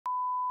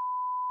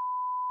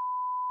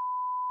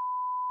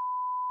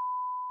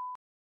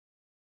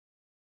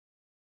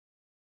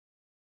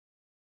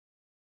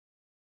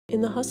In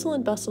the hustle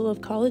and bustle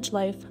of college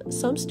life,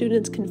 some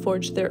students can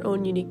forge their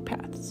own unique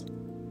paths.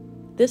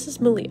 This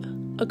is Malia,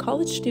 a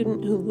college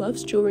student who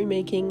loves jewelry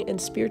making and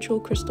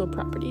spiritual crystal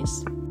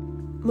properties.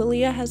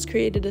 Malia has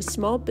created a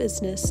small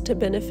business to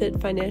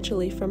benefit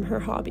financially from her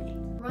hobby.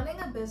 Running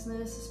a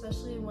business,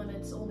 especially when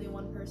it's only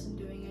one person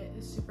doing it,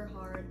 is super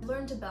hard. I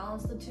learned to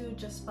balance the two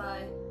just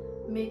by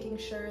making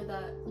sure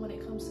that when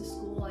it comes to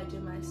school, I do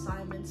my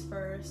assignments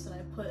first and I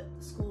put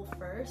school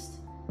first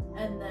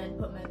and then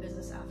put my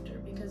business after,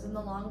 because in the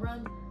long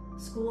run,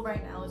 school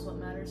right now is what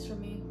matters for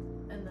me,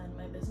 and then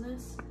my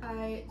business.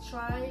 I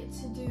try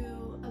to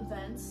do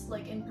events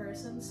like in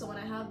person, so when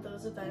I have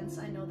those events,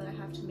 I know that I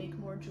have to make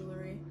more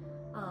jewelry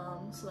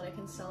so that I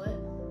can sell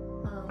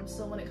it.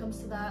 So when it comes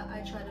to that,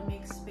 I try to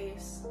make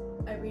space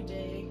every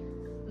day,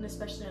 and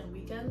especially on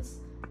weekends,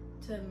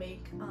 to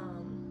make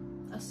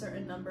a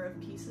certain number of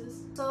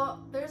pieces. So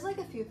there's like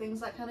a few things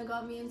that kind of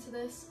got me into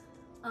this.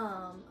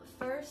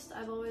 First,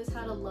 I've always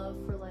had a love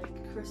for like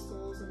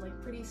crystals and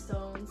like pretty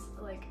stones.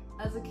 Like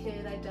as a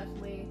kid, I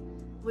definitely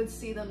would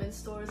see them in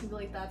stores and be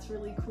like, that's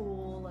really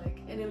cool, like,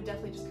 and it would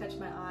definitely just catch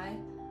my eye.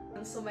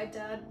 And so my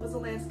dad was a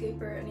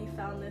landscaper and he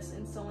found this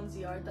in someone's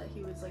yard that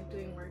he was like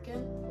doing work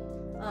in,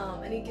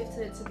 and he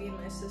gifted it to me and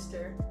my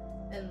sister.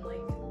 And like,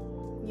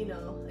 you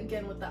know,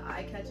 again with the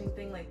eye-catching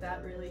thing, like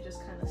that really just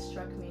kind of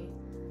struck me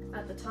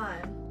at the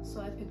time. So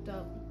I picked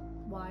up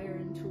wire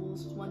and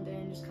tools one day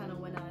and just kind of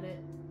went at it,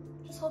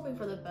 just hoping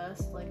for the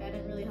best. Like I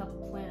didn't really have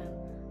a plan,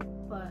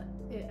 but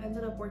it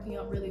ended up working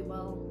out really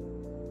well.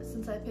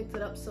 Since I picked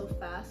it up so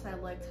fast, I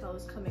liked how it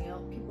was coming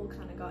out, people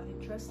kind of got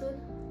interested.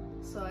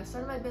 So I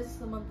started my business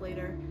a month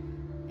later,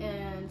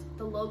 and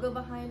the logo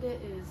behind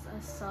it is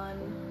a sun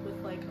with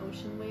like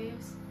ocean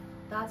waves.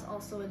 That's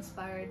also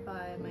inspired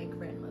by my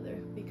grandmother,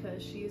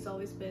 because she's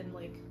always been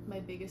like my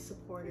biggest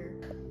supporter.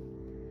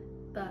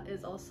 That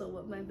is also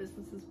what my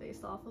business is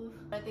based off of.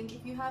 I think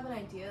if you have an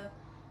idea,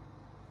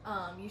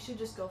 you should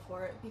just go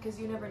for it, because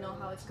you never know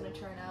how it's gonna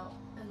turn out.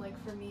 And like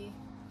for me,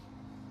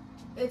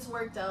 it's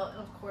worked out, and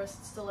of course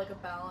it's still like a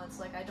balance.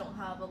 Like I don't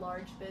have a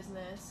large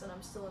business and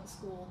I'm still in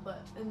school,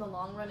 but in the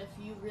long run, if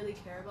you really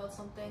care about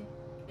something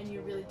and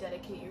you really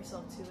dedicate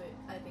yourself to it,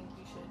 I think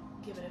you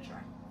should give it a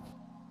try.